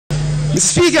Mr.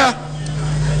 Speaker,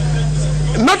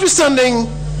 notwithstanding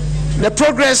the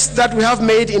progress that we have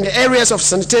made in the areas of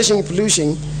sanitation and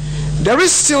pollution, there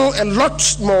is still a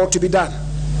lot more to be done.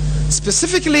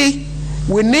 Specifically,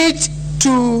 we need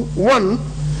to, 1,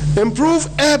 improve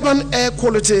urban air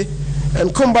quality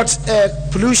and combat air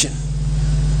pollution.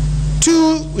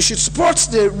 2, we should support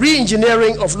the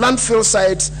re-engineering of landfill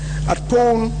sites at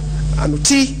Pone and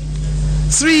Uti.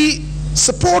 3,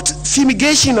 support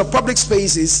fumigation of public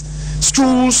spaces,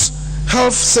 schools,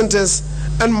 health centers,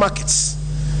 and markets,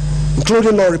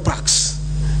 including lorry parks.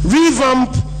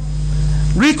 Revamp,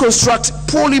 reconstruct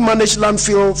poorly managed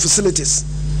landfill facilities.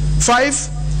 5,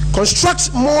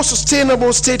 construct more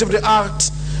sustainable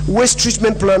state-of-the-art waste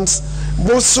treatment plants,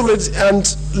 both solid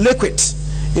and liquid,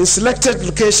 in selected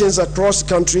locations across the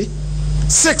country.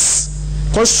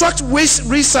 6, construct waste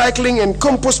recycling and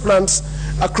compost plants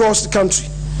across the country.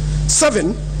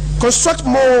 7, construct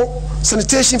more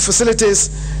sanitation facilities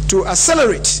to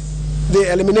accelerate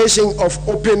the elimination of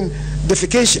open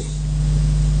defecation.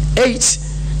 8,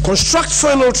 construct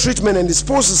final treatment and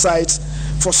disposal sites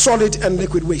for solid and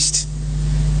liquid waste.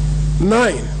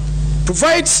 9,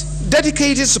 provide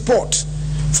dedicated support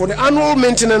for the annual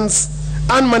maintenance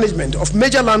and management of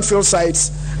major landfill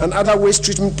sites and other waste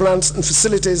treatment plants and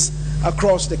facilities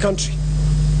across the country.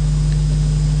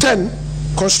 10,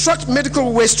 construct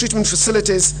medical waste treatment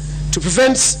facilities to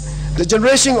prevent the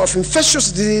generation of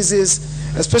infectious diseases,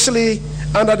 especially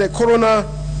under the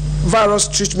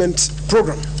coronavirus treatment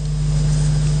program.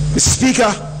 Mr.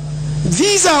 Speaker,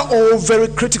 these are all very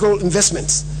critical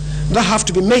investments that have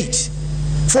to be made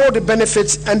for the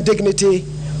benefit and dignity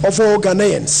of all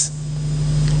Ghanaians.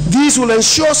 These will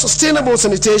ensure sustainable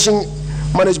sanitation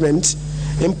management,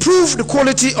 improve the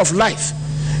quality of life,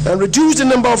 and reduce the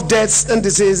number of deaths and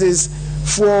diseases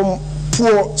from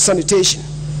poor sanitation.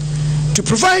 To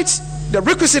provide the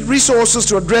requisite resources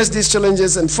to address these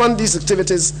challenges and fund these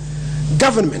activities,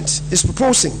 government is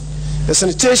proposing a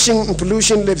sanitation and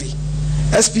pollution levy,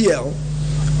 SPL,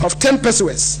 of 10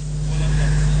 pesos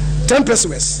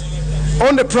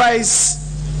on the price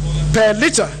per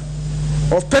liter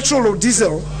of petrol or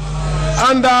diesel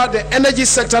under the Energy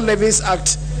Sector Levies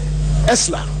Act,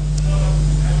 ESLA,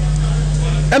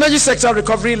 Energy Sector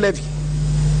Recovery Levy,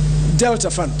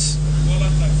 Delta Fund.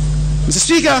 Mr.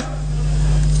 Speaker,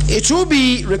 it will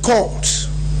be recalled,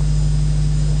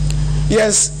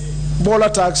 yes, borla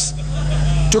tax,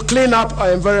 to clean up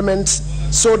our environment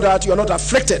so that you are not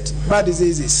afflicted by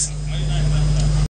diseases.